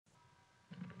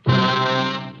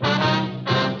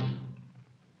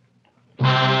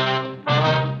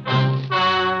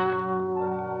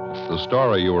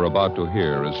story you are about to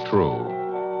hear is true.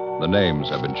 The names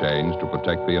have been changed to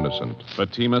protect the innocent.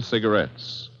 Fatima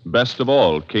Cigarettes, best of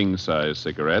all king-size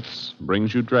cigarettes,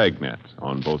 brings you Dragnet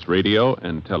on both radio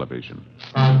and television.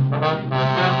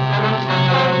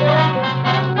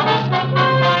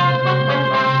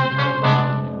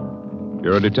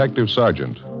 You're a detective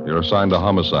sergeant. You're assigned a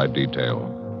homicide detail.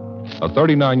 A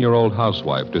 39-year-old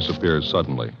housewife disappears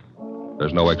suddenly.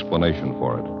 There's no explanation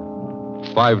for it.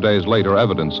 5 days later,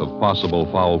 evidence of possible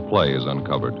foul play is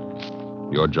uncovered.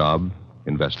 Your job,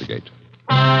 investigate.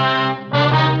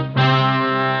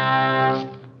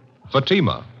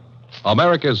 Fatima,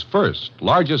 America's first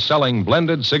largest-selling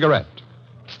blended cigarette.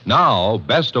 Now,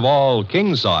 best of all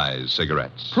king-size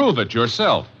cigarettes. Prove it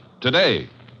yourself today.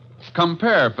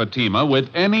 Compare Fatima with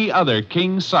any other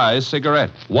king-size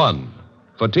cigarette. 1.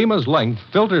 Fatima's length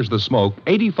filters the smoke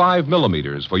 85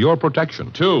 millimeters for your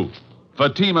protection. 2.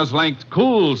 Fatima's length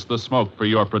cools the smoke for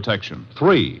your protection.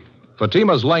 3.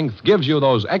 Fatima's length gives you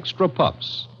those extra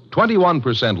puffs,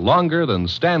 21% longer than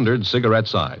standard cigarette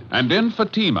size. And in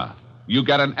Fatima, you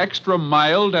get an extra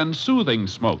mild and soothing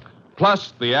smoke,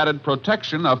 plus the added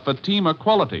protection of Fatima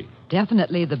quality.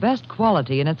 Definitely the best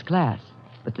quality in its class,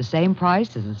 but the same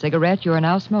price as the cigarette you're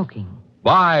now smoking.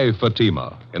 Buy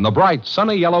Fatima in the bright,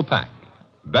 sunny yellow pack.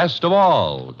 Best of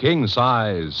all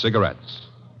king-size cigarettes.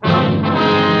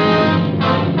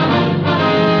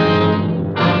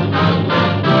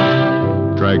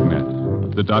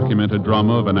 Dragnet, the documented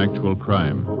drama of an actual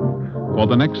crime. For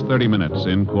the next 30 minutes,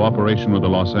 in cooperation with the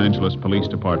Los Angeles Police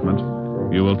Department,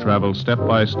 you will travel step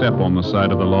by step on the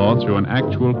side of the law through an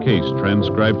actual case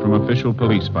transcribed from official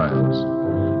police files.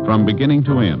 From beginning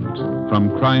to end,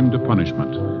 from crime to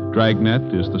punishment,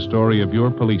 Dragnet is the story of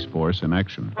your police force in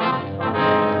action.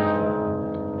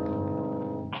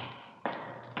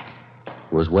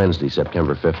 It was Wednesday,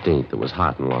 September 15th. It was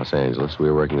hot in Los Angeles. We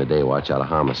were working the day watch out of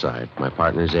homicide. My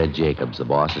partner's Ed Jacobs. The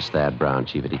boss is Thad Brown,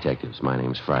 chief of detectives. My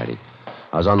name's Friday.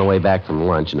 I was on the way back from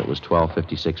lunch, and it was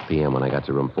 12:56 p.m. when I got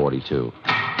to room 42.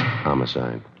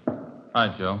 Homicide.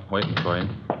 Hi, Joe. Waiting for you.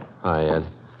 Hi, Ed.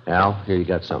 Al, here you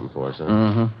got something for us, huh?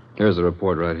 Mm-hmm. Here's the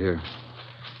report right here.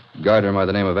 Gardner by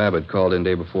the name of Abbott called in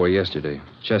day before yesterday.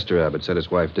 Chester Abbott said his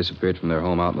wife disappeared from their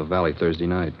home out in the valley Thursday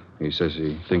night. He says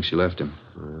he thinks she left him.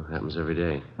 Well, happens every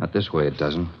day. Not this way, it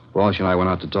doesn't. Walsh and I went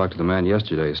out to talk to the man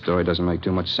yesterday. His story doesn't make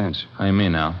too much sense. How you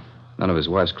mean now? None of his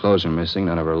wife's clothes are missing,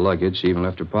 none of her luggage. She even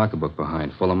left her pocketbook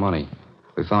behind, full of money.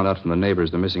 We found out from the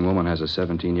neighbors the missing woman has a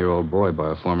 17-year-old boy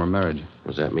by a former marriage.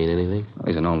 Does that mean anything?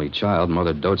 He's an only child.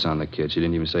 Mother dotes on the kid. She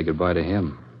didn't even say goodbye to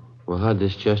him. Well, how'd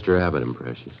this Chester Abbott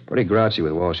impress you? Pretty grouchy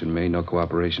with Walsh and me. No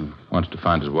cooperation. Wants to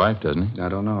find his wife, doesn't he? I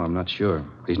don't know. I'm not sure.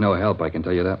 He's no help, I can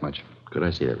tell you that much. Could I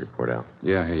see that report, Al?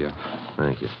 Yeah, here you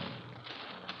Thank you.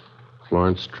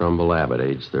 Florence Trumbull Abbott,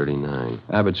 age 39.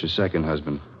 Abbott's her second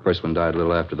husband. First one died a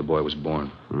little after the boy was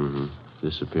born. Mm-hmm.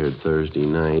 Disappeared Thursday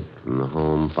night from the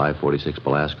home, 546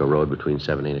 Belasco Road, between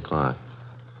 7 and 8 o'clock.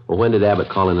 Well, when did Abbott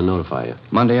call in to notify you?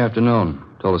 Monday afternoon.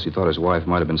 Told us he thought his wife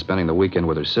might have been spending the weekend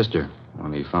with her sister.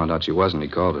 When he found out she wasn't, he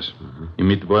called us. Mm-hmm. You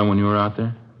meet the boy when you were out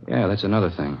there? Yeah, that's another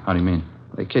thing. How do you mean?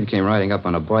 The kid came riding up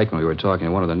on a bike when we were talking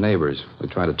to one of the neighbors. We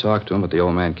tried to talk to him, but the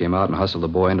old man came out and hustled the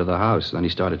boy into the house. Then he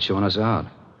started chewing us out.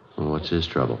 Well, what's his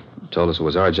trouble? Told us it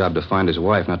was our job to find his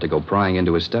wife, not to go prying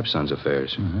into his stepson's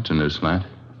affairs. That's a new slant.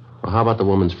 Well, how about the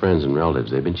woman's friends and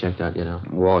relatives? They've been checked out yet, Al?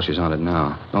 Walsh is on it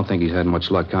now. Don't think he's had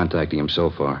much luck contacting him so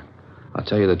far. I'll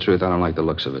tell you the truth, I don't like the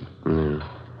looks of it. Yeah.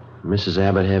 Mrs.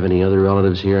 Abbott have any other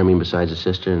relatives here? I mean, besides a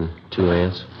sister and 2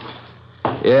 aunts?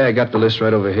 Yeah, I got the list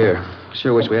right over here.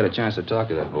 Sure wish we had a chance to talk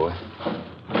to that boy.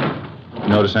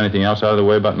 Notice anything else out of the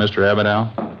way about Mr. Abbott,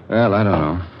 Al? Well, I don't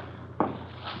know.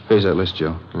 Here's that list,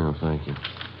 Joe. Oh, thank you.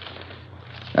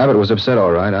 Abbott was upset,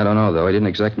 all right. I don't know, though. He didn't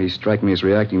exactly strike me as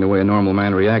reacting the way a normal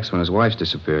man reacts when his wife's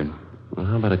disappeared. Well,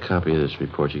 how about a copy of this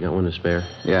report? You got one to spare?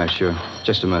 Yeah, sure.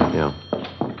 Just a minute. Yeah.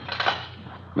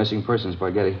 Missing persons,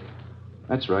 Barghetti.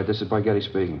 That's right. This is Barghetti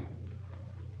speaking.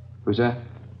 Who's that?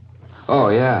 Oh,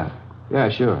 yeah. Yeah,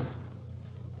 sure.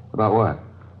 About what?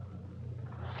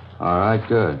 All right,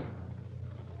 good.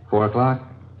 4 o'clock?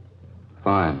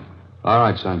 Fine. All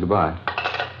right, son. Goodbye.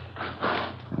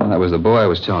 Well, that was the boy I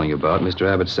was telling you about, Mr.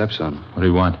 Abbott's stepson. What do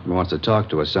you want? He wants to talk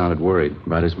to us. Sounded worried.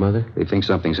 About his mother? He thinks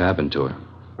something's happened to her.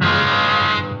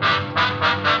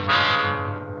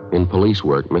 In police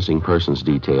work, missing persons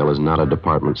detail is not a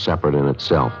department separate in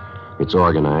itself. It's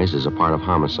organized as a part of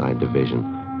homicide division.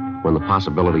 When the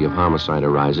possibility of homicide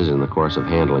arises in the course of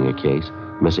handling a case,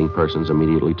 missing persons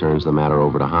immediately turns the matter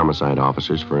over to homicide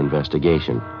officers for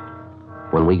investigation.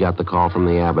 When we got the call from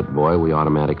the Abbott boy, we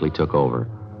automatically took over.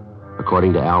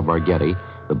 According to Al Barghetti,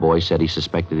 The boy said he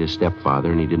suspected his stepfather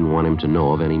and he didn't want him to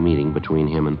know of any meeting between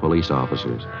him and police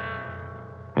officers.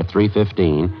 At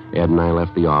 3:15, Ed and I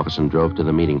left the office and drove to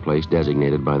the meeting place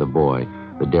designated by the boy,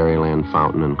 the Dairyland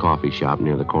Fountain and Coffee Shop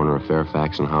near the corner of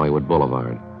Fairfax and Hollywood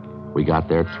Boulevard. We got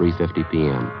there at 3:50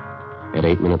 p.m. At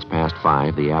 8 minutes past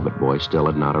 5, the Abbott boy still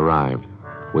had not arrived.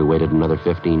 We waited another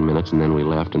 15 minutes, and then we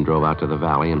left and drove out to the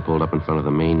valley and pulled up in front of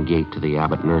the main gate to the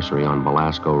Abbott nursery on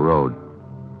Velasco Road.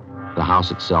 The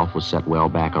house itself was set well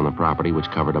back on the property,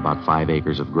 which covered about 5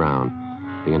 acres of ground.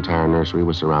 The entire nursery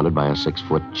was surrounded by a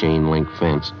 6-foot chain-link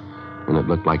fence, and it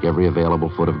looked like every available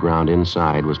foot of ground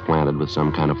inside was planted with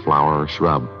some kind of flower or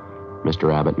shrub.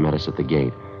 Mr. Abbott met us at the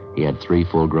gate. He had 3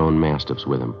 full-grown mastiffs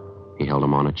with him. He held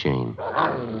them on a chain.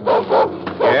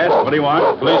 Yes, what do you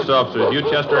want? Police officers, you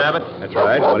Chester Abbott? That's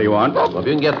right. What do you want? Well, if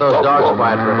you can get those dogs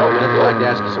quiet for a few minutes, we'd like to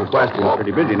ask you some questions.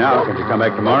 Pretty busy now. Can't you come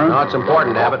back tomorrow? No, it's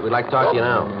important, Abbott. We'd like to talk to you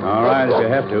now. All right, if you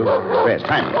have to. Yes,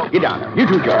 time. Get down there. You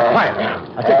two, Joe. Quiet.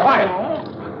 I said quiet.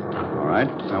 All right.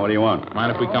 Now, what do you want?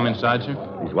 Mind if we come inside, sir?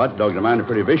 These watchdogs of mine are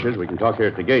pretty vicious. We can talk here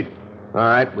at the gate. All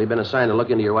right. We've been assigned to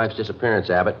look into your wife's disappearance,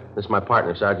 Abbott. This is my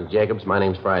partner, Sergeant Jacobs. My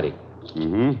name's Friday.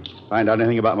 Mm-hmm. Find out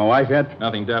anything about my wife yet?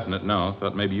 Nothing definite, no.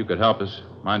 Thought maybe you could help us.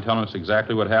 Mind telling us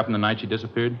exactly what happened the night she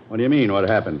disappeared? What do you mean, what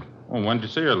happened? Oh, when did you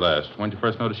see her last? When did you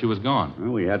first notice she was gone?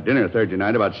 Well, we had dinner Thursday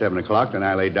night about 7 o'clock, then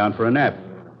I laid down for a nap.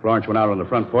 Florence went out on the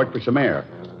front porch for some air.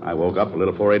 I woke up a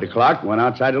little before 8 o'clock and went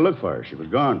outside to look for her. She was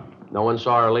gone. No one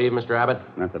saw her leave, Mr. Abbott?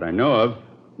 Not that I know of.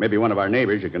 Maybe one of our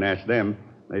neighbors. You can ask them.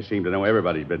 They seem to know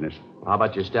everybody's business. How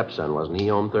about your stepson? Wasn't he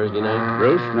home Thursday night?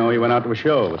 Bruce? No, he went out to a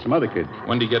show with some other kids.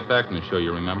 When did he get back from the show,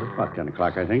 you remember? About 10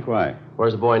 o'clock, I think. Why?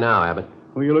 Where's the boy now, Abbott?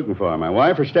 Who are you looking for, my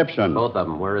wife or stepson? Both of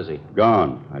them. Where is he?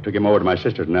 Gone. I took him over to my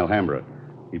sister's in Alhambra.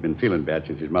 He'd been feeling bad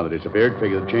since his mother disappeared.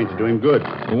 Figured the change would do him good.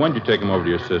 Well, when did you take him over to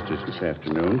your sister's? This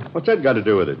afternoon. What's that got to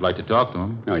do with it? I'd like to talk to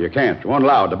him. No, you can't. You won't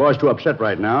allow it. The boy's too upset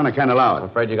right now, and I can't allow I'm it.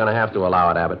 afraid you're going to have to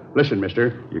allow it, Abbott. Listen,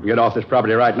 mister. You can get off this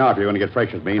property right now if you're going to get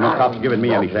fresh with me. No cops giving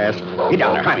me any sass. Get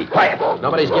down there, honey. Quiet.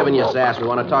 Nobody's giving you sass. We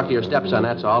want to talk to your stepson,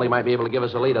 that's all. He might be able to give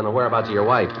us a lead on the whereabouts of your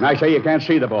wife. And I say you can't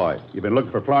see the boy. You've been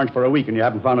looking for Florence for a week, and you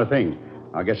haven't found a thing.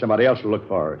 I'll get somebody else to look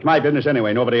for her. It's my business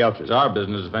anyway, nobody else's. It's our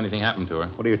business if anything happened to her.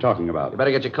 What are you talking about? You better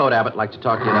get your coat, Abbott. I'd like to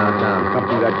talk to you downtown. Come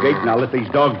through that gate, and I'll let these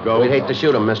dogs go. We'd hate to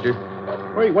shoot him, mister.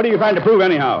 What are you trying to prove,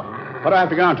 anyhow? What do I have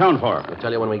to go downtown for? I'll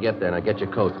tell you when we get there. Now get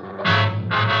your coat.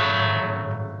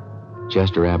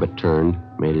 Chester Abbott turned,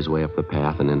 made his way up the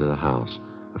path and into the house.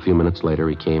 A few minutes later,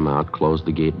 he came out, closed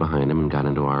the gate behind him, and got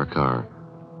into our car.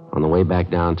 On the way back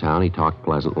downtown, he talked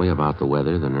pleasantly about the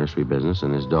weather, the nursery business,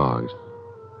 and his dogs.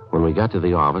 When we got to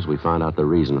the office, we found out the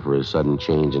reason for his sudden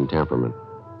change in temperament.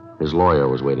 His lawyer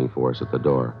was waiting for us at the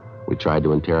door. We tried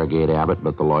to interrogate Abbott,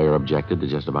 but the lawyer objected to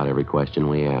just about every question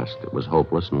we asked. It was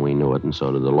hopeless, and we knew it, and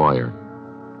so did the lawyer.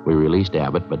 We released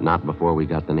Abbott, but not before we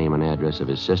got the name and address of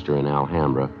his sister in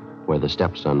Alhambra, where the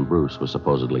stepson, Bruce, was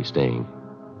supposedly staying.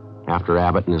 After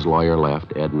Abbott and his lawyer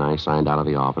left, Ed and I signed out of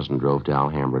the office and drove to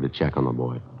Alhambra to check on the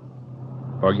boy.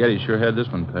 Forget he sure had this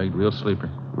one pegged. Real sleeper.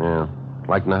 Yeah.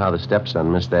 Like to know how the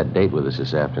stepson missed that date with us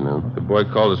this afternoon. The boy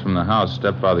called us from the house.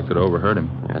 Stepfather could have overheard him.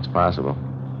 Yeah, it's possible.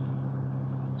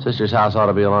 Sister's house ought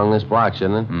to be along this block,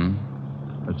 shouldn't it?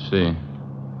 Let's see.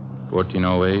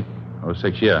 1408,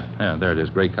 06. Yeah, there it is.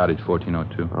 Gray Cottage,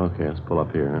 1402. Okay, let's pull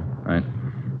up here, huh? Right.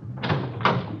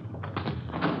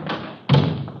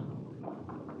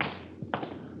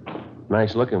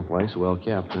 Nice looking place, well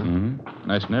kept, huh?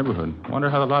 Nice neighborhood. Wonder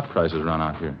how the lot prices run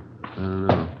out here. I don't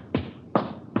know.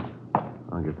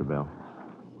 I'll get the bell.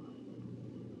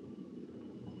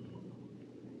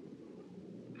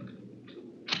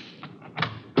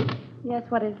 Yes,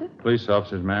 what is it? Police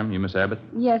officers, ma'am. You Miss Abbott?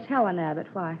 Yes, Helen Abbott.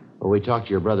 Why? Well, we talked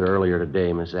to your brother earlier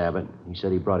today, Miss Abbott. He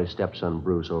said he brought his stepson,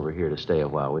 Bruce, over here to stay a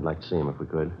while. We'd like to see him if we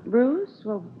could. Bruce?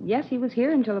 Well, yes, he was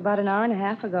here until about an hour and a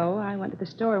half ago. I went to the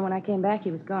store, and when I came back,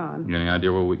 he was gone. You any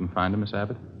idea where we can find him, Miss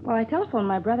Abbott? Well, I telephoned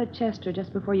my brother Chester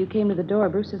just before you came to the door.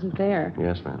 Bruce isn't there.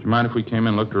 Yes, ma'am. Do you mind if we came in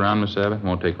and looked around, Miss Abbott?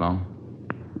 Won't take long.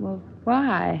 Well,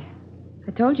 why?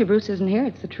 I told you Bruce isn't here.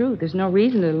 It's the truth. There's no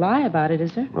reason to lie about it,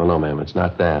 is there? Oh, no, ma'am. It's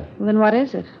not that. Well, then what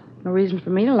is it? No reason for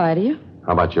me to lie to you.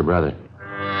 How about your brother?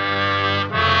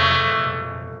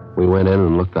 We went in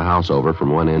and looked the house over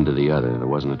from one end to the other. There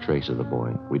wasn't a trace of the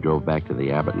boy. We drove back to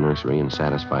the Abbott nursery and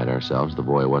satisfied ourselves the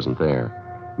boy wasn't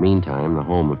there. Meantime, the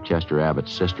home of Chester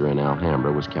Abbott's sister in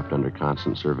Alhambra was kept under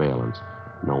constant surveillance.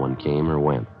 No one came or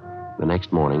went. The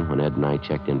next morning, when Ed and I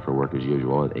checked in for work as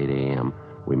usual at 8 a.m.,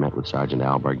 we met with Sergeant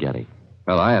Al Barghetti.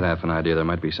 Well, I had half an idea there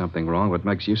might be something wrong. What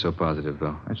makes you so positive,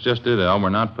 though? That's just it, Al. We're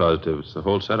not positive. It's the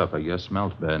whole setup, I guess.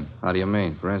 Smells bad. How do you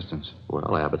mean, for instance?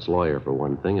 Well, Abbott's lawyer, for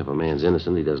one thing. If a man's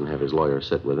innocent, he doesn't have his lawyer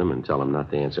sit with him and tell him not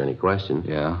to answer any questions.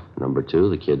 Yeah? Number two,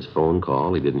 the kid's phone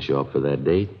call. He didn't show up for that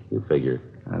date. You figure.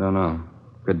 I don't know.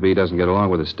 Could be he doesn't get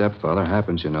along with his stepfather.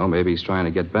 Happens, you know. Maybe he's trying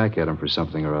to get back at him for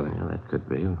something or other. Yeah, that could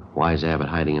be. Why is Abbott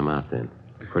hiding him out, then?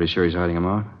 Pretty sure he's hiding him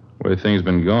out? The way things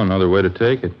been going, no other way to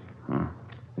take it.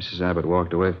 Mrs. Abbott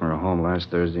walked away from her home last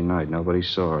Thursday night. Nobody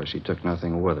saw her. She took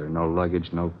nothing with her. No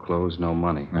luggage, no clothes, no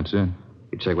money. That's it.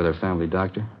 You checked with her family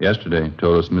doctor? Yesterday,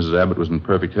 told us Mrs. Abbott was in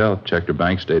perfect health. Checked her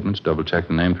bank statements, double-checked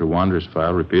the name through Wanderer's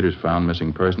file. Repeaters found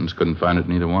missing persons. Couldn't find it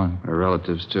in either one. Her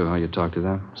relatives, too. How you talked to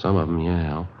them? Some of them, yeah,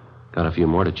 Al. Got a few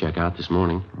more to check out this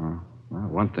morning. Well,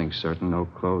 one thing's certain. No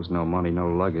clothes, no money, no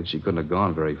luggage. She couldn't have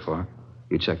gone very far.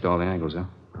 You checked all the angles, huh?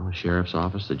 Well, the sheriff's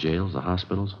office, the jails, the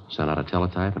hospitals. Sent out a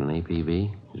teletype and an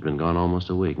APV. She's been gone almost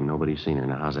a week, and nobody's seen her.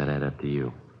 Now, how's that add up to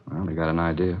you? Well, they got an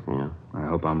idea. Yeah. I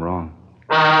hope I'm wrong.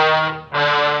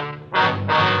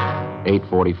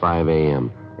 8:45 a.m.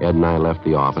 Ed and I left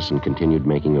the office and continued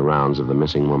making the rounds of the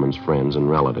missing woman's friends and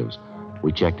relatives.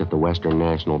 We checked at the Western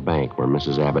National Bank, where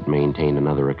Mrs. Abbott maintained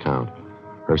another account.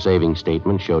 Her savings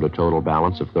statement showed a total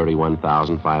balance of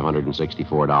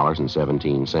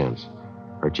 $31,564.17.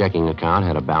 Her checking account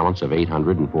had a balance of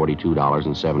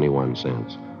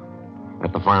 $842.71.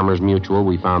 At the Farmers Mutual,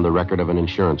 we found the record of an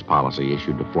insurance policy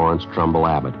issued to Florence Trumbull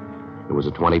Abbott. It was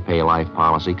a 20-pay life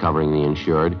policy covering the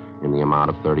insured in the amount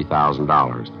of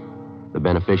 $30,000. The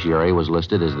beneficiary was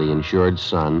listed as the insured's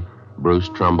son, Bruce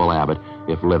Trumbull Abbott,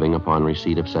 if living upon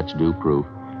receipt of such due proof.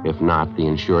 If not, the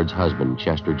insured's husband,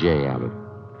 Chester J. Abbott.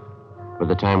 By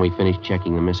the time we finished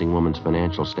checking the missing woman's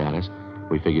financial status,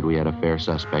 we figured we had a fair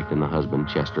suspect in the husband,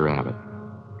 Chester Abbott.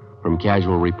 From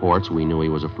casual reports, we knew he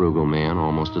was a frugal man,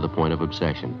 almost to the point of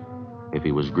obsession. If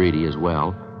he was greedy as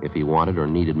well, if he wanted or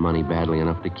needed money badly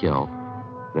enough to kill,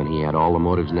 then he had all the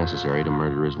motives necessary to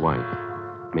murder his wife.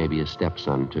 Maybe his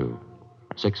stepson, too.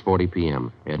 6:40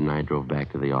 p.m., Ed and I drove back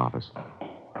to the office.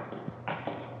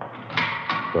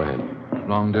 Go ahead.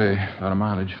 Long day. A lot of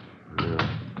mileage. Yeah.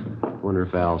 Wonder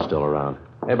if Al's still around.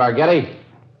 Hey, Bargetti.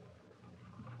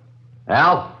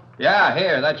 Al? Yeah,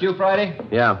 here. That you, Friday?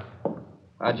 Yeah.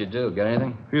 How'd you do? Get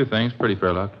anything? A few things. Pretty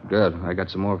fair luck. Good. I got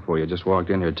some more for you. Just walked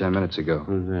in here 10 minutes ago.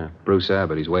 Who's that? Bruce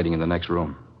Abbott. He's waiting in the next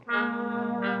room.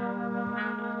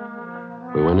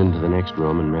 We went into the next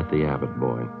room and met the Abbott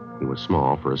boy. He was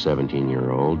small for a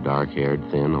 17-year-old, dark-haired,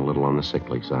 thin, a little on the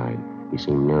sickly side. He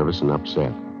seemed nervous and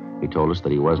upset. He told us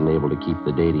that he wasn't able to keep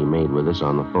the date he made with us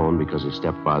on the phone because his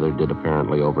stepfather did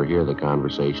apparently overhear the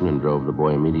conversation and drove the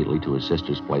boy immediately to his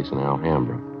sister's place in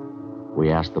Alhambra.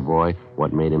 We asked the boy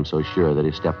what made him so sure that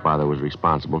his stepfather was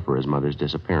responsible for his mother's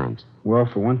disappearance. Well,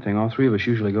 for one thing, all three of us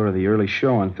usually go to the early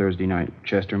show on Thursday night,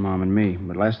 Chester, Mom, and me.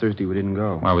 But last Thursday we didn't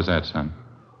go. Why was that, son?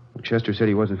 Chester said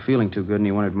he wasn't feeling too good and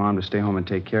he wanted Mom to stay home and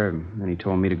take care of him. Then he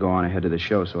told me to go on ahead to the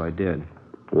show, so I did.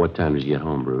 What time did you get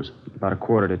home, Bruce? About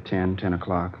 10:15, 10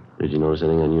 o'clock. Did you notice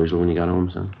anything unusual when you got home,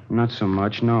 son? Not so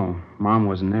much, no. Mom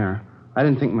wasn't there. I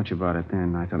didn't think much about it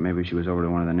then. I thought maybe she was over to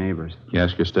one of the neighbors. You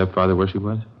ask your stepfather where she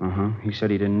was? Uh-huh. He said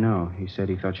he didn't know. He said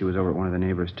he thought she was over at one of the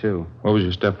neighbors, too. What was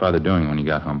your stepfather doing when you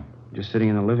got home? Just sitting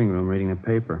in the living room reading the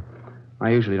paper. I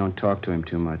usually don't talk to him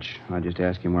too much. I just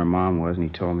asked him where Mom was, and he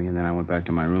told me, and then I went back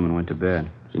to my room and went to bed.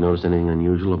 Did you notice anything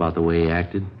unusual about the way he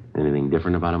acted? Anything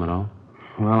different about him at all?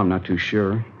 Well, I'm not too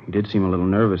sure. He did seem a little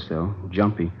nervous, though.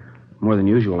 Jumpy. More than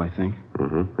usual, I think.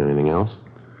 Mm-hmm. Anything else?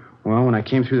 Well, when I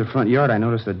came through the front yard, I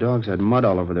noticed the dogs had mud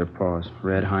all over their paws.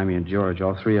 Red, Jaime, and George,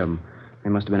 all three of them.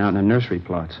 They must have been out in the nursery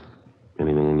plots.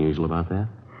 Anything unusual about that?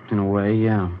 In a way,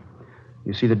 yeah.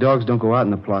 You see, the dogs don't go out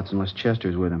in the plots unless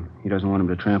Chester's with them. He doesn't want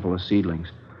them to trample the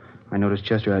seedlings. I noticed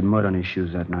Chester had mud on his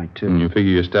shoes that night, too. And you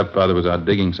figure your stepfather was out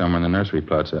digging somewhere in the nursery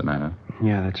plots that night, huh?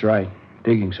 Yeah, that's right.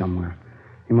 Digging somewhere.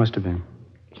 He must have been.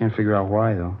 Can't figure out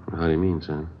why, though. How do you mean,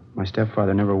 son? My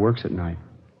stepfather never works at night.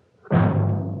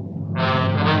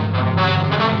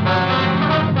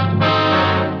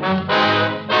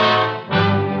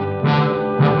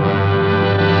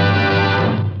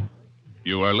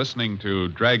 You are listening to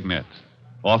Dragnet,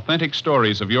 authentic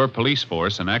stories of your police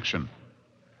force in action.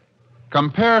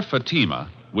 Compare Fatima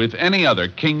with any other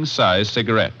king-size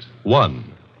cigarette. 1.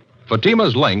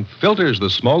 Fatima's length filters the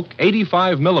smoke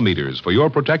 85 millimeters for your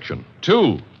protection.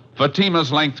 2.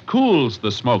 Fatima's length cools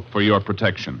the smoke for your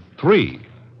protection. 3.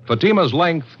 Fatima's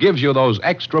length gives you those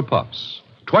extra puffs,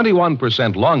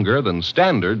 21% longer than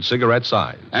standard cigarette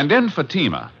size. And in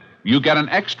Fatima, you get an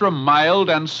extra mild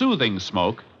and soothing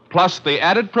smoke, plus the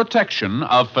added protection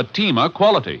of Fatima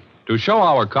quality. To show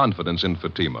our confidence in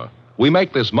Fatima, We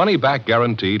make this money-back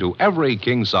guarantee to every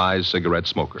king-size cigarette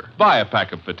smoker. Buy a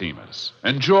pack of Fatimas.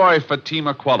 Enjoy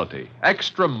Fatima quality,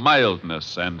 extra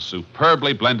mildness, and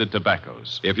superbly blended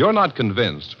tobaccos. If you're not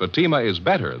convinced Fatima is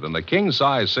better than the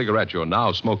king-size cigarette you're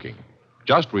now smoking,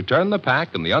 just return the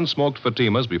pack and the unsmoked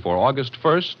Fatimas before August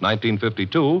 1st,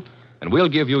 1952, and we'll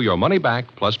give you your money back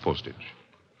plus postage.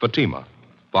 Fatima,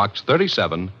 Box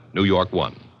 37, New York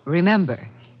 1. Remember,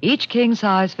 each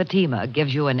king-size Fatima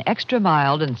gives you an extra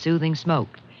mild and soothing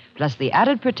smoke, plus the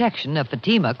added protection of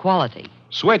Fatima quality.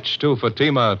 Switch to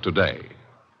Fatima today.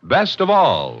 Best of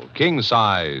all,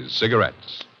 king-size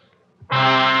cigarettes.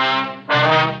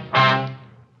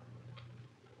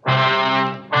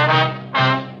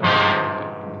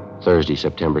 Thursday,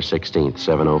 September 16th,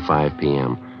 7:05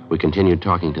 p.m. We continued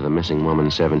talking to the missing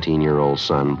woman's 17-year-old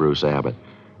son, Bruce Abbott.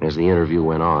 As the interview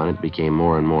went on, it became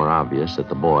more and more obvious that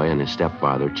the boy and his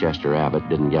stepfather, Chester Abbott,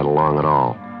 didn't get along at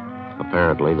all.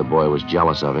 Apparently, the boy was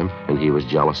jealous of him, and he was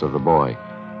jealous of the boy.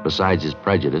 Besides his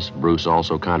prejudice, Bruce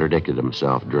also contradicted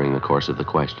himself during the course of the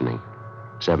questioning.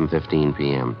 7:15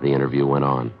 p.m., the interview went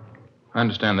on. I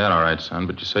understand that all right, son,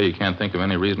 but you say you can't think of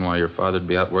any reason why your father'd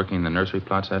be out working in the nursery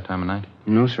plots that time of night?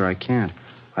 No, sir, I can't.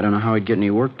 I don't know how he'd get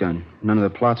any work done. None of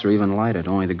the plots are even lighted,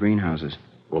 only the greenhouses.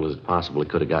 Well, is it possible he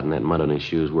could have gotten that mud on his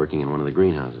shoes working in one of the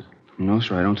greenhouses? No,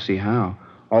 sir, I don't see how.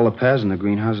 All the paths in the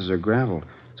greenhouses are graveled.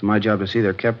 It's my job to see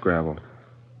they're kept graveled.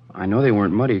 I know they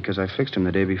weren't muddy because I fixed them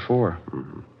the day before.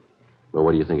 Mm-hmm. Well,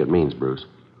 what do you think it means, Bruce?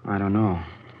 I don't know.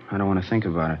 I don't want to think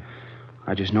about it.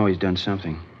 I just know he's done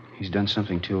something. He's done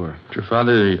something to her. Did your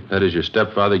father, that is your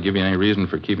stepfather, give you any reason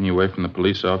for keeping you away from the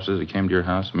police officers that came to your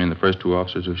house? I mean, the first two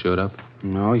officers who showed up?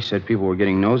 No, he said people were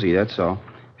getting nosy, that's all.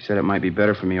 He said it might be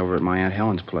better for me over at my Aunt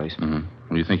Helen's place.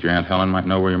 Mm-hmm. Do you think your Aunt Helen might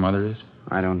know where your mother is?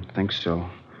 I don't think so.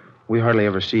 We hardly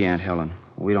ever see Aunt Helen.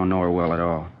 We don't know her well at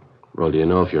all. Well, do you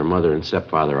know if your mother and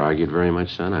stepfather argued very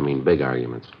much, son? I mean, big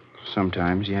arguments.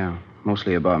 Sometimes, yeah.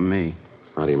 Mostly about me.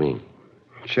 How do you mean?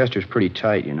 Chester's pretty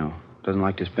tight, you know. Doesn't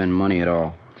like to spend money at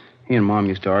all. He and Mom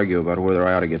used to argue about whether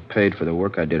I ought to get paid for the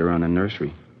work I did around the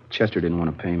nursery. Chester didn't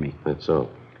want to pay me. That's so?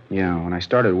 Yeah, when I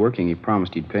started working, he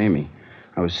promised he'd pay me.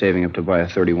 I was saving up to buy a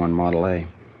 31 Model A.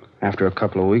 After a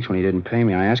couple of weeks, when he didn't pay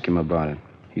me, I asked him about it.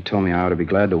 He told me I ought to be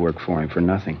glad to work for him for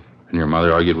nothing. And your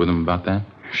mother argued with him about that?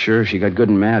 Sure, she got good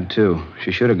and mad, too.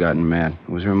 She should have gotten mad.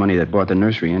 It was her money that bought the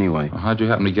nursery anyway. Well, how'd you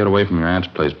happen to get away from your aunt's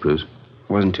place, Bruce?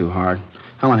 It wasn't too hard.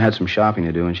 Helen had some shopping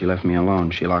to do, and she left me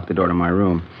alone. She locked the door to my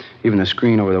room. Even the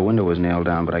screen over the window was nailed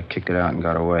down, but I kicked it out and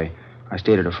got away. I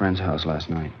stayed at a friend's house last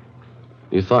night.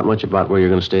 You thought much about where you're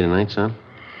going to stay tonight, son?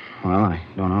 Well, I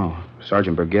don't know.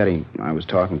 Sergeant Brigetti, I was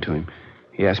talking to him.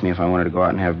 He asked me if I wanted to go out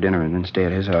and have dinner and then stay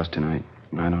at his house tonight.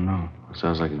 I don't know.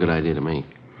 Sounds like a good idea to me.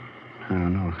 I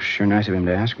don't know. Sure nice of him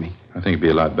to ask me. I think it'd be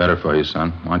a lot better for you,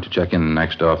 son. Why don't you check in the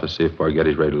next office, see if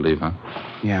Bargetti's ready to leave, huh?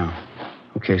 Yeah.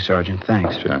 Okay, Sergeant.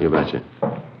 Thanks. Sure. You betcha.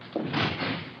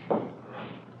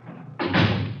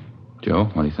 Joe,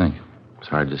 what do you think? It's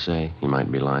hard to say. He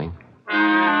might be lying.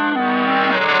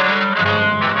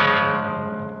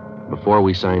 Before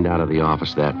we signed out of the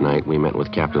office that night, we met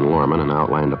with Captain Lorman and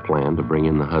outlined a plan to bring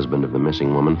in the husband of the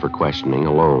missing woman for questioning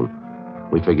alone.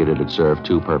 We figured it'd serve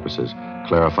two purposes: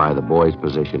 clarify the boy's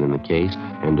position in the case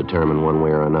and determine one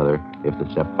way or another if the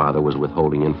stepfather was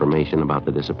withholding information about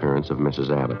the disappearance of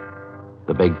Mrs. Abbott.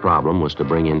 The big problem was to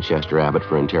bring in Chester Abbott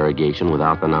for interrogation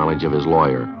without the knowledge of his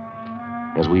lawyer.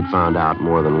 As we'd found out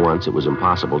more than once, it was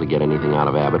impossible to get anything out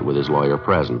of Abbott with his lawyer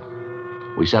present.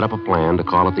 We set up a plan to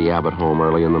call at the Abbott home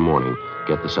early in the morning,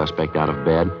 get the suspect out of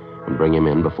bed, and bring him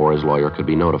in before his lawyer could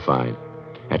be notified.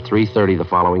 At 3:30 the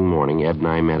following morning, Ed and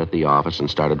I met at the office and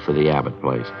started for the Abbott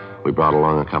place. We brought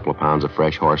along a couple of pounds of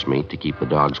fresh horse meat to keep the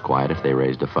dogs quiet if they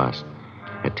raised a fuss.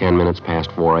 At 10 minutes past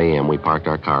 4 a.m., we parked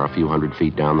our car a few hundred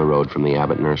feet down the road from the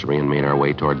Abbott nursery and made our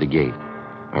way toward the gate.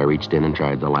 I reached in and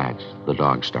tried the latch. The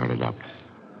dogs started up.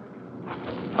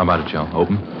 How about it, Joe?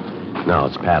 Open? No,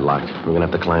 it's padlocked. We're going to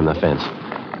have to climb the fence.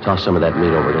 Toss some of that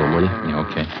meat over to him, will you? Yeah,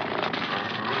 okay.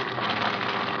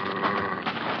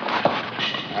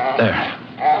 There.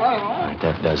 All right,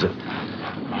 that does it.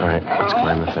 All right, let's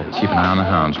climb the fence. Keep an eye on the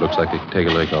hounds. Looks like they could take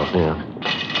a leg off. Yeah.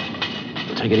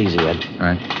 Take it easy, Ed. All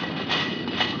right.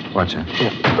 Watch that.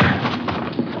 Yeah.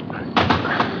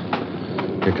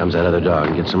 Here comes that other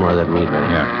dog. Get some more of that meat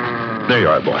ready. Yeah. There you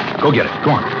are, boy. Go get it. Go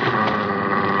on.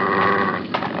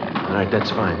 All right,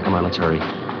 that's fine. Come on, let's hurry.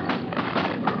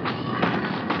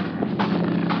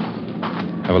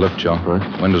 Have a look, Joe. Huh?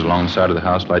 Windows along the side of the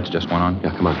house. Lights just went on.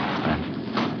 Yeah, come on. All right.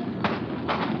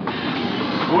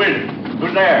 Who is it?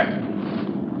 Who's there?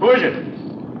 Who is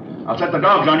it? I'll set the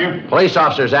dogs on you. Police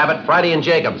officers, Abbott. Friday and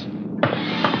Jacobs.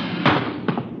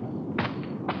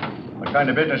 What kind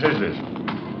of business is this?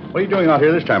 What are you doing out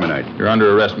here this time of night? You're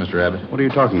under arrest, Mr. Abbott. What are you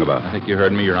talking about? I think you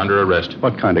heard me. You're under arrest.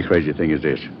 What kind of crazy thing is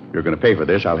this? You're going to pay for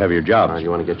this. I'll have your job. All right, you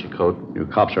want to get your coat? You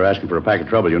cops are asking for a pack of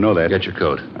trouble. You know that. Get your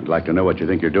coat. I'd like to know what you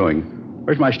think you're doing.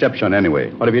 Where's my stepson,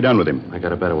 anyway? What have you done with him? I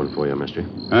got a better one for you, mister.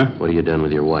 Huh? What have you done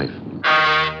with your wife?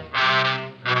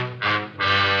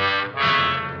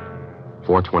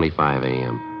 4:25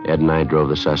 a.m. Ed and I drove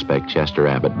the suspect, Chester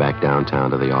Abbott, back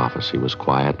downtown to the office. He was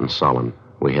quiet and sullen.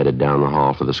 We headed down the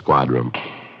hall for the squad room.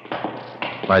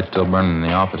 Light still burning in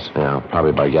the office. Yeah,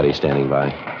 probably Bargetti standing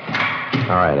by.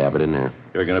 All right, Abbott, in there.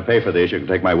 You're going to pay for this. You can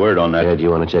take my word on that. Ed,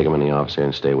 you want to take him in the office here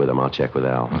and stay with him? I'll check with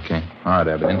Al. Okay. All right,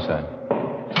 Abbott, inside.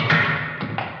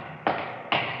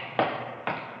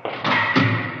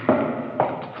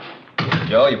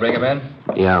 Joe, you bring him in?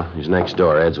 Yeah, he's next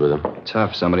door. Ed's with him.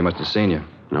 Tough. Somebody must have seen you.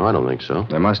 No, I don't think so.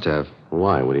 They must have.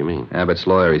 Why? What do you mean? Abbott's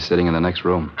lawyer. He's sitting in the next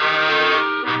room.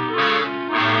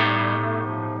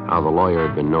 How the lawyer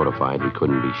had been notified, we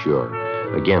couldn't be sure.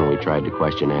 Again, we tried to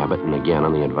question Abbott, and again,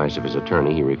 on the advice of his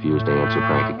attorney, he refused to answer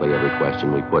practically every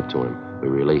question we put to him. We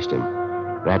released him.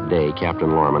 That day, Captain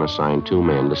Lorman assigned 2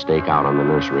 men to stake out on the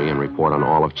nursery and report on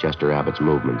all of Chester Abbott's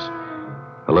movements.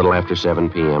 A little after 7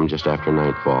 p.m., just after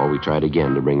nightfall, we tried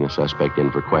again to bring the suspect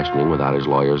in for questioning without his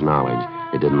lawyer's knowledge.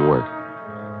 It didn't work.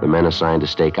 The men assigned to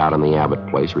stake out on the Abbott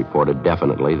place reported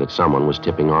definitely that someone was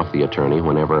tipping off the attorney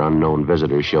whenever unknown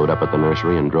visitors showed up at the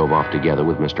nursery and drove off together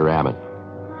with Mr. Abbott.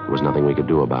 There was nothing we could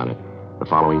do about it. The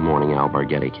following morning, Al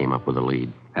Bargetti came up with a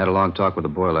lead. Had a long talk with the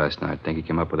boy last night. Think he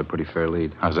came up with a pretty fair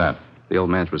lead. How's that? The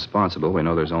old man's responsible. We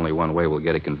know there's only one way we'll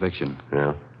get a conviction.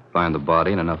 Yeah? Find the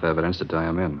body and enough evidence to tie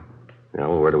him in. Yeah,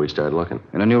 well, where do we start looking?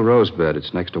 In a new rose bed.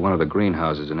 It's next to one of the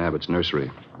greenhouses in Abbott's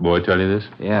nursery. Boy tell you this?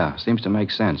 Yeah, seems to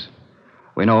make sense.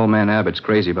 We know old man Abbott's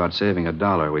crazy about saving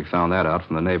 $1. We found that out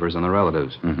from the neighbors and the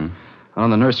relatives. Mm-hmm. On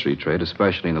the nursery trade,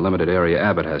 especially in the limited area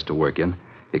Abbott has to work in,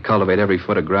 you cultivate every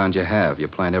foot of ground you have. You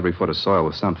plant every foot of soil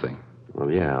with something.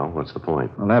 Well, yeah, Al, what's the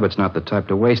point? Well, Abbott's not the type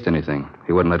to waste anything.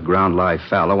 He wouldn't let ground lie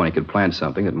fallow when he could plant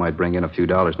something that might bring in a few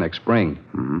dollars next spring.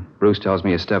 Mm-hmm. Bruce tells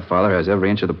me his stepfather has every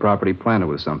inch of the property planted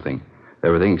with something.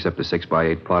 Everything except a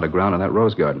 6x8 plot of ground in that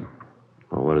rose garden.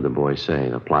 Well, what did the boy say?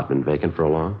 The plot been vacant for a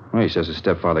long? Well, he says his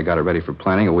stepfather got it ready for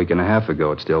planting a week and a half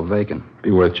ago. It's still vacant.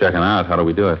 Be worth checking out. How do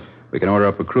we do it? We can order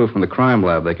up a crew from the crime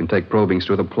lab. They can take probings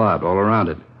through the plot, all around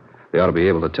it. They ought to be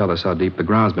able to tell us how deep the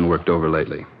ground's been worked over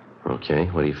lately. Okay,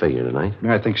 what do you figure, tonight?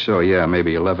 I think so, yeah.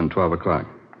 Maybe 11, 12 o'clock.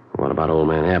 What about old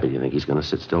man Abbott? You think he's going to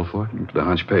sit still for it? If the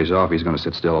hunch pays off, he's going to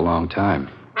sit still a long time.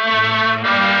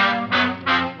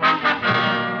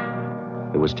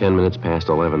 It was 10 minutes past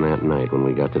 11 that night when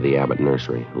we got to the Abbott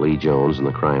nursery. Lee Jones and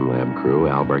the crime lab crew,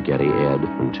 Al Bargetti, Ed,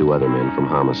 and 2 other men from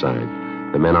homicide.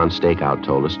 The men on stakeout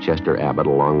told us Chester Abbott,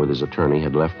 along with his attorney,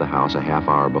 had left the house a half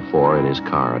hour before in his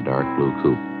car, a dark blue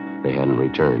coupe. They hadn't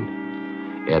returned.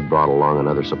 Ed brought along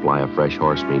another supply of fresh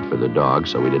horse meat for the dogs,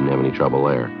 so we didn't have any trouble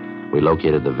there. We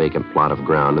located the vacant plot of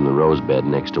ground in the rose bed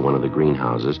next to one of the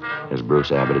greenhouses, as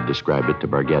Bruce Abbott had described it to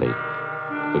Bargetti.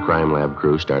 The crime lab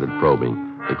crew started probing.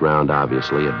 The ground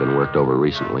obviously had been worked over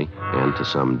recently, and to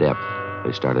some depth.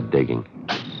 They started digging.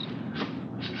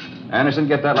 Anderson,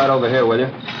 get that light over here, will you?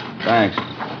 Thanks.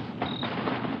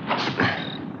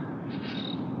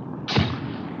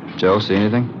 Joe, see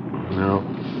anything? No.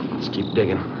 Let's keep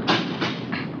digging.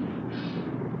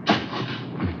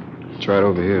 Try it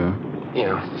over here.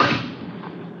 Yeah.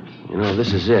 You know,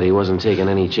 this is it. He wasn't taking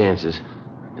any chances.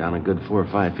 Down a good 4 or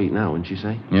 5 feet now, wouldn't you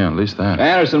say? Yeah, at least that.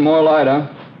 Anderson, more light, huh?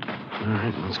 All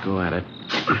right, let's go at it.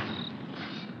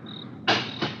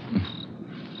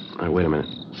 All right, wait a minute.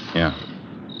 Yeah.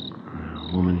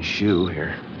 A woman's shoe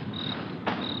here.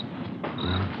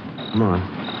 Come on.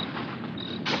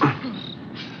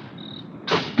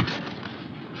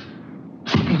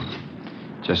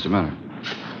 Just a minute.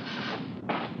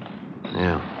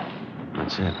 Yeah,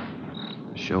 that's it.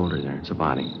 The shoulder there. It's a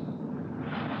body.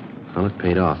 Well, it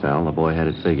paid off, Al. The boy had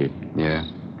it figured. Yeah.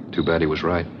 Too bad he was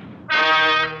right.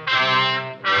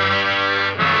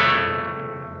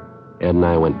 Ed and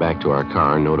I went back to our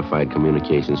car and notified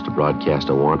communications to broadcast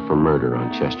a warrant for murder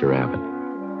on Chester Abbott.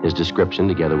 His description,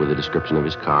 together with the description of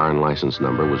his car and license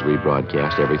number, was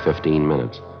rebroadcast every 15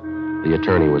 minutes. The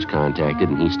attorney was contacted,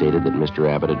 and he stated that Mr.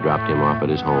 Abbott had dropped him off at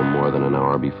his home more than an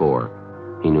hour before.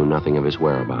 He knew nothing of his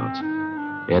whereabouts.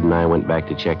 Ed and I went back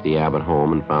to check the Abbott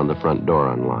home and found the front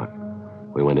door unlocked.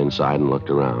 We went inside and looked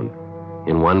around.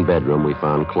 In one bedroom, we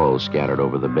found clothes scattered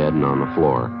over the bed and on the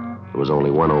floor. There was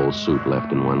only one old suit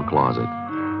left in one closet.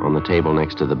 On the table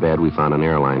next to the bed, we found an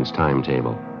airline's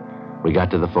timetable. We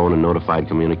got to the phone and notified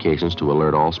communications to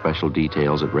alert all special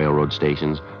details at railroad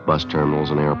stations, bus terminals,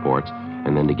 and airports,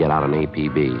 and then to get out an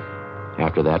APB.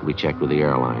 After that, we checked with the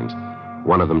airlines.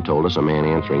 One of them told us a man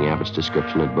answering Abbott's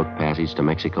description had booked passage to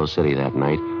Mexico City that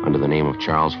night under the name of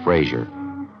Charles Frazier.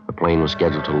 The plane was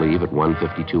scheduled to leave at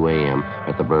 1:52 a.m.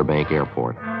 at the Burbank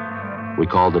Airport. We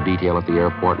called the detail at the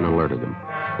airport and alerted them.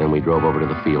 Then we drove over to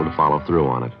the field to follow through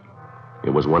on it.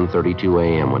 It was 1:32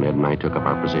 a.m. when Ed and I took up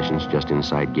our positions just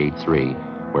inside Gate 3,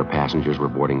 where passengers were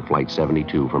boarding Flight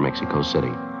 72 for Mexico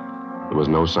City. There was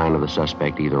no sign of the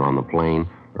suspect either on the plane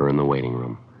or in the waiting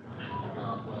room.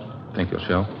 Think he'll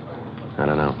show? I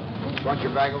don't know. Want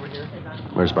your bag over here?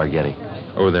 Where's Spaghetti?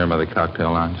 Over there by the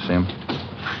cocktail lounge. See him?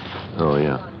 Oh,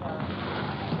 yeah.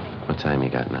 What time you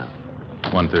got now?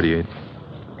 1:38.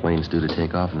 Plane's due to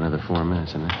take off in another 4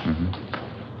 minutes, isn't it? Mm-hmm.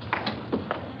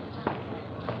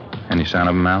 Any sign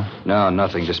of him, Al? No,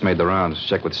 nothing. Just made the rounds.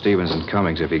 Checked with Stevens and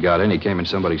Cummings. If he got in, he came in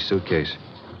somebody's suitcase.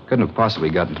 Couldn't have possibly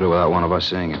gotten through without one of us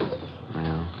seeing it.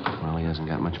 Well, he hasn't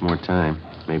got much more time.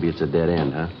 Maybe it's a dead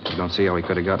end, huh? You don't see how he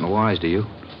could have gotten wise, do you?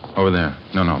 Over there.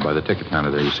 No, by the ticket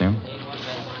counter there. You see him?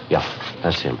 Yeah,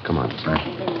 that's him. Come on. Right.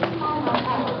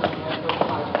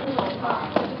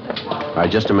 All right,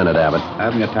 just a minute, Abbott. I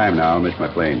haven't got time now. I'll miss my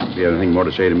plane. If you have anything more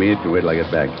to say to me, you can wait till I get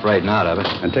back. Right now, Abbott.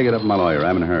 And take it up with my lawyer.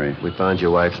 I'm in a hurry. We found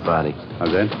your wife's body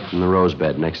How's that? in the rose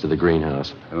bed next to the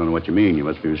greenhouse. I don't know what you mean. You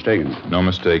must be mistaken. No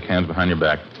mistake. Hands behind your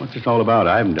back. What's this all about?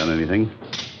 I haven't done anything.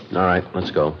 All right,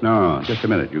 let's go. No, just a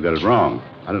minute. You got it wrong.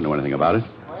 I don't know anything about it.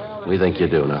 We think you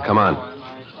do. Now, come on.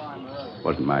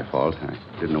 Wasn't my fault. I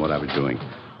didn't know what I was doing.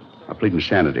 I plead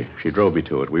insanity. She drove me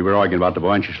to it. We were arguing about the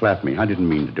boy, and she slapped me. I didn't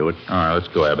mean to do it. All right, let's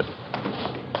go, Abbott.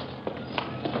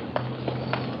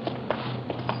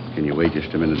 Can you wait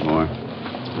just a minute more?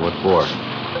 What for?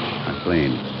 My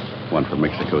plane. One for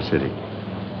Mexico City.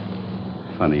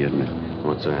 Funny, isn't it?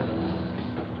 What's that?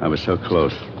 I was so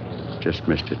close. Just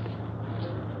missed it.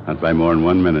 Not by more than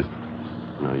 1 minute.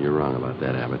 No, you're wrong about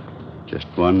that, Abbott. Just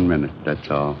 1 minute, that's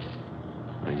all.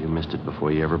 Well, you missed it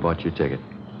before you ever bought your ticket.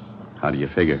 How do you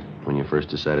figure? When you first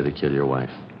decided to kill your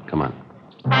wife. Come on.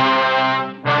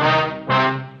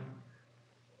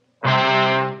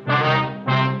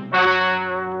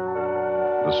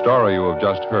 The story you have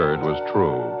just heard was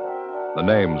true. The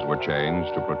names were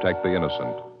changed to protect the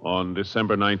innocent. On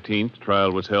December 19th,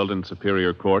 trial was held in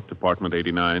Superior Court, Department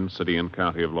 89, City and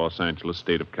County of Los Angeles,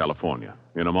 State of California.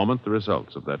 In a moment, the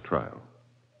results of that trial.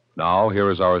 Now, here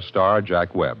is our star,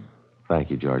 Jack Webb. Thank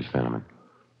you, George Fenneman.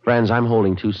 Friends, I'm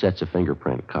holding 2 sets of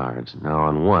fingerprint cards. Now,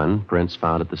 on one, prints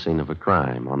found at the scene of a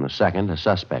crime. On the second, a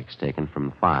suspect's taken from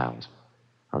the files.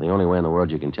 Now, the only way in the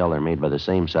world you can tell they're made by the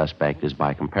same suspect is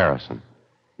by comparison.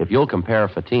 If you'll compare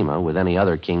Fatima with any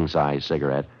other king-size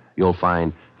cigarette, you'll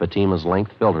find Fatima's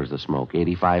length filters the smoke,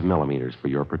 85 millimeters, for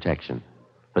your protection.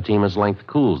 Fatima's length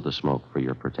cools the smoke for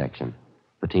your protection.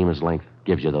 Fatima's length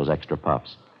gives you those extra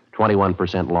puffs,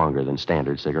 21% longer than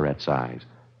standard cigarette size.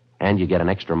 And you get an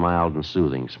extra mild and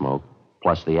soothing smoke,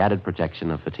 plus the added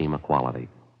protection of Fatima quality.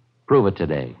 Prove it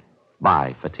today.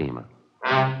 Buy Fatima.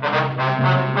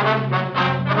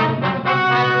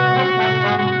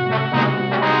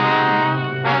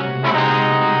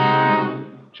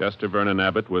 Chester Vernon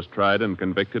Abbott was tried and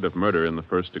convicted of murder in the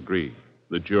first degree.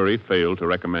 The jury failed to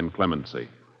recommend clemency.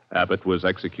 Abbott was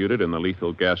executed in the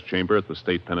lethal gas chamber at the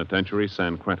State Penitentiary,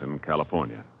 San Quentin,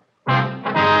 California.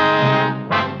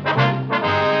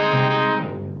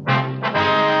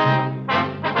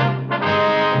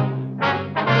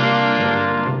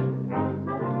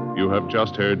 You have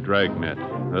just heard Dragnet,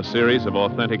 a series of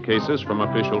authentic cases from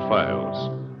official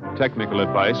files. Technical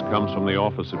advice comes from the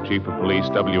Office of Chief of Police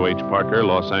W.H. Parker,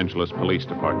 Los Angeles Police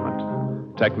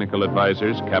Department. Technical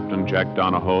advisors Captain Jack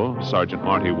Donahoe, Sergeant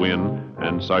Marty Wynn,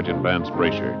 and Sergeant Vance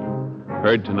Brasher.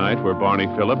 Heard tonight were Barney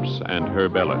Phillips and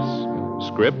Herb Ellis.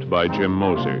 Script by Jim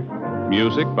Moser.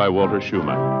 Music by Walter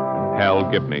Schumann. Hal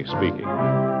Gibney speaking.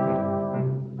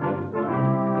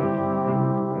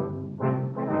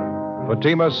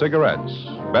 Fatima Cigarettes.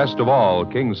 Best of all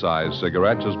king-size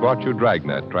cigarettes has brought you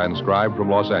Dragnet, transcribed from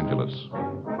Los Angeles.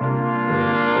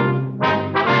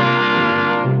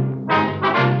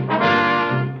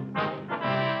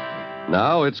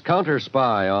 Now it's Counter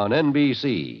Spy on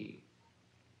NBC.